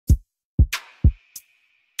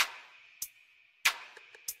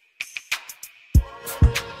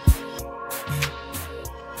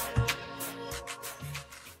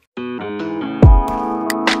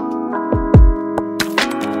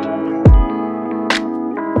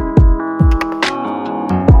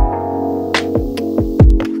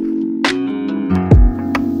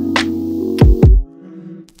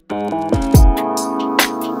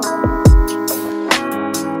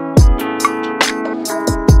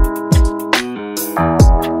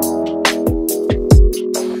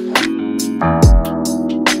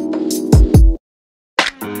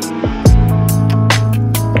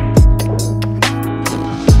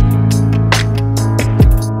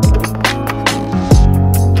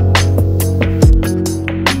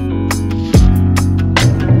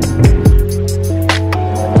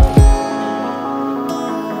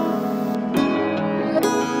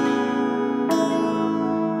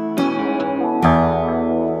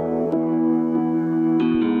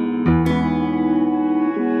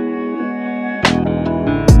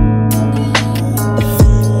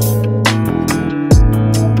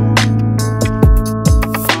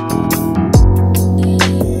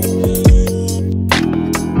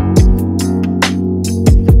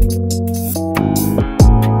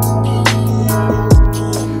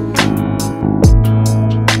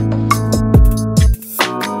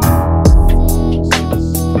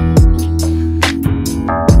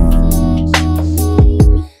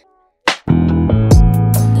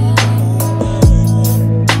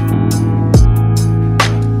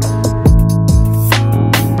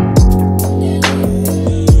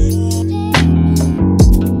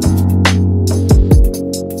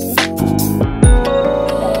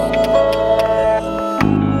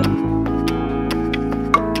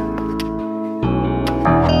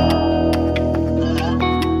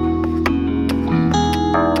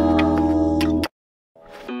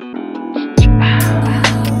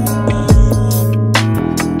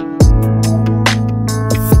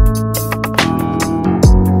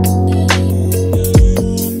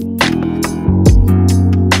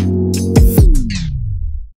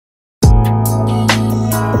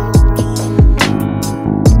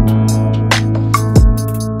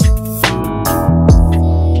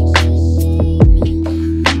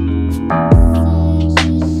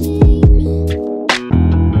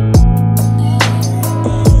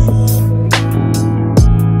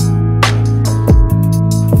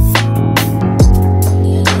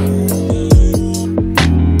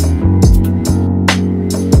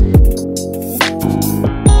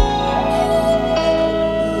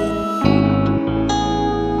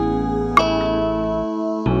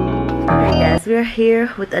guys, we're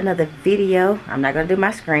here with another video. I'm not gonna do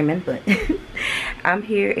my screaming, but I'm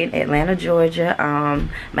here in Atlanta, Georgia.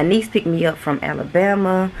 My niece picked me up from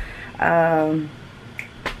Alabama. I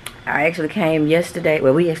actually came yesterday.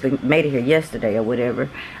 Well, we actually made it here yesterday or whatever,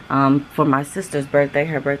 for my sister's birthday.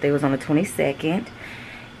 Her birthday was on the 22nd,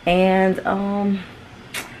 and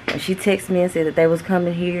she texted me and said that they was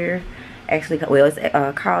coming here. Actually, well, it's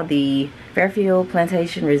called the Fairfield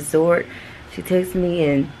Plantation Resort. She texted me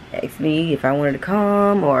and asked me if I wanted to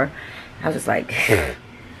come, or I was just like,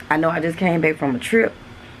 I know I just came back from a trip,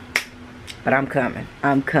 but I'm coming.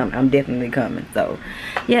 I'm definitely coming. So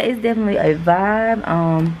yeah, it's definitely a vibe.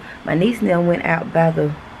 My niece now went out by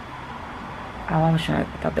the, I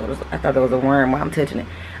thought that was a worm while I'm touching it.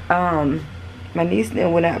 My niece now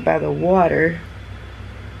went out by the water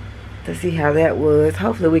to see how that was.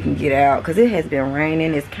 Hopefully we can get out, because it has been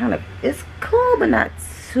raining. It's cool, but not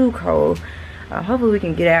too cold. Hopefully we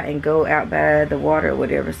can get out and go out by the water or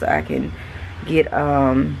whatever, so I can get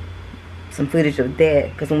some footage of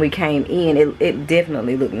that, because when we came in, it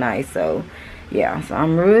definitely looked nice. So yeah, so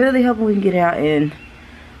I'm really hoping we can get out and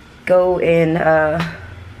go and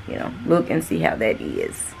you know, look and see how that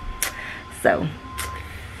is. So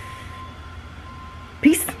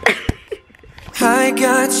peace. I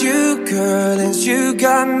got you, girl, and you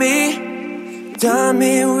got me.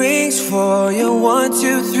 Diamond rings for you, 1,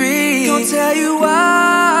 2, 3. Don't tell you why,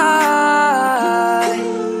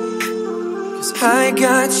 'cause I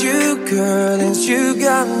got you, girl, and you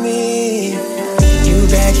got me. You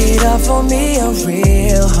back it up for me, a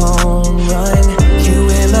real home run. You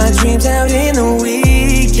in my dreams out in the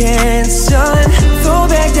weekend sun. Throw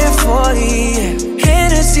back that 40,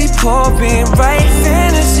 Hennessy pouring right,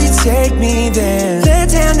 fantasy take me there. Let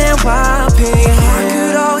down that wild pig. I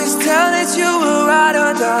could always tell that you were ride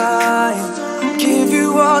or die. Give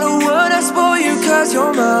you all the world, I spoil you 'cause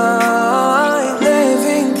you're mine.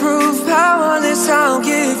 Living proof, powerless, I'll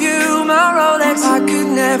give you my Rolex. I could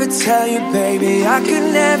never tell you, baby, I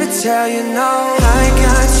could never tell you no. I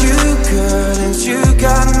got you, girl, and you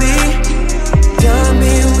got me.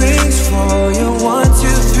 Diamond rings for you, 1,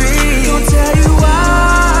 2, 3. Don't tell you why,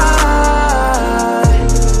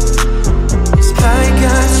 'cause I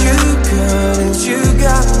got you, girl, and you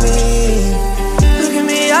got me. Look at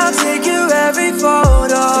me, I'll take you every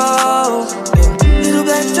photo. Little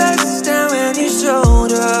black dress down on your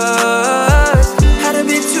shoulders. Had a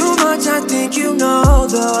bit too much, I think you know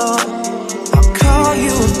though. I'll call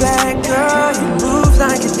you a bad girl, you move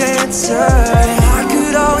like a dancer. I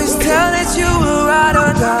could always tell that you were ride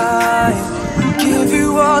or die. Give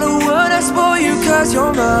you all the world, I spoil you 'cause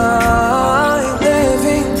you're mine.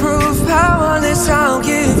 Living proof, powerless, I'll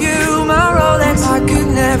give you my Rolex. I could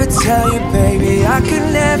never tell you, baby, I could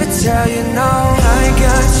never tell you no. I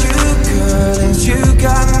got you, girl, and you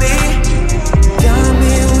got me.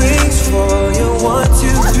 Diamond rings for you, 1,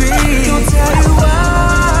 2, 3. Don't tell you why,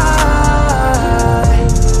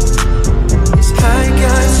 'cause I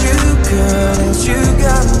got you, girl, and you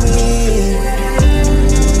got me.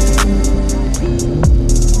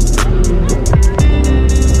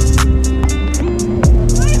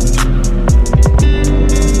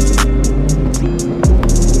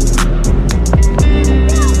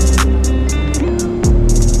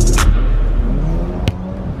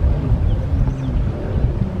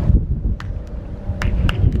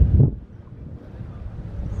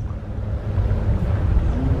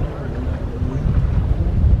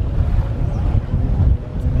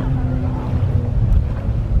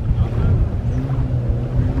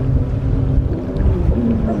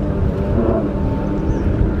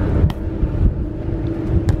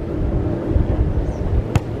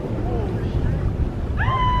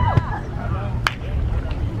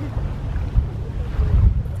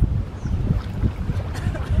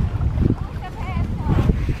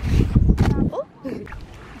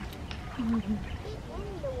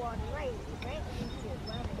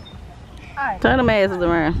 Turn them asses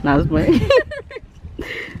around. No, just playing.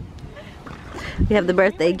 We have the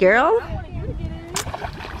birthday girl.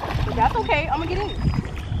 That's okay. I'm gonna get in.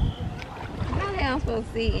 How the hell I'm supposed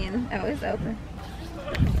to see in? Oh, it's open.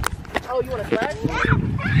 Oh, you wanna splash?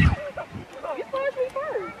 Oh, you splash me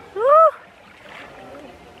first.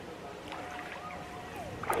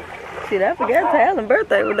 Shit, I forgot Tyler's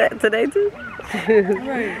birthday was that today too.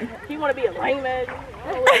 Right. You wanna be a lame ass?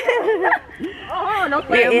 Oh, no.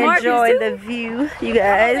 We're enjoying the view, you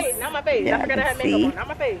guys. Not my face. I forgot I had makeup on. Not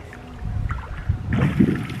my face.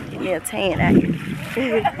 Give me a tan out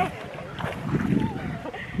here.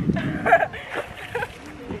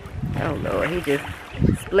 Oh Lord, he just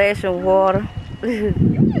splashing water. Look at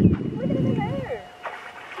his hair.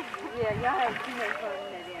 Yeah, y'all have too much fun in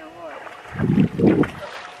that damn water.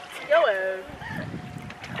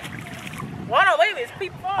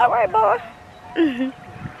 Alright, boy.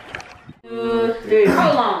 2, 3.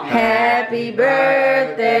 Hold on. Happy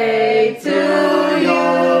birthday to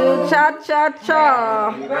you. Cha cha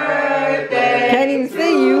cha. Happy birthday. Can't even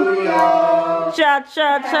see you. Cha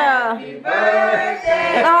cha cha. Happy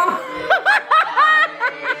birthday. Oh.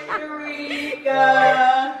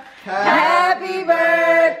 Rica. Happy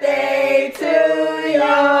birthday to you.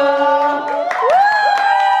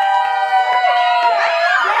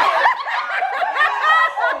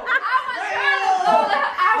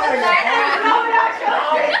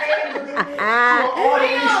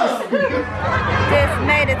 Just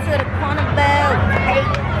made it to the corner bell.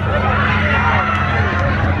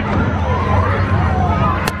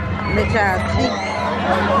 Let y'all see.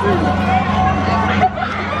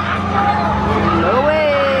 No way.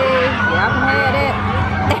 Y'all can have that.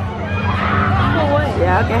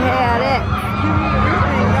 Y'all can have that.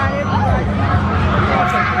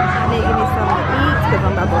 I need to give me something to eat because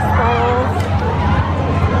I'm about to starve.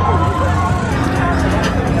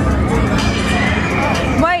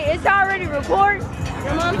 Wait, it's already recorded?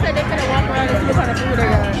 Your mom said they're gonna walk around and see what kind of food they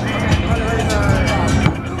got on the other side.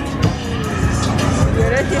 Yeah,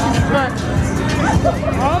 that shit is fun.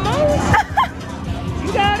 Almost?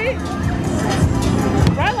 You got it?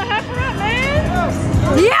 Ryla, hype her up, man.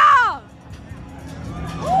 Yeah!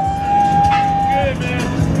 Good, man.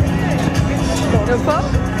 The fuck?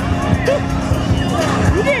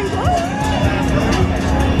 You didn't go.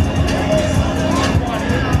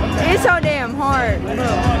 It's so damn hard.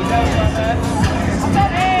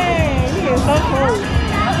 Hey, he is so cool.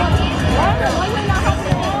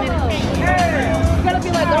 You gotta be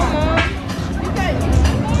like, go, mom.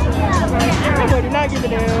 You do not give a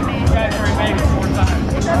damn. You guys are maybe 4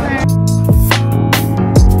 times.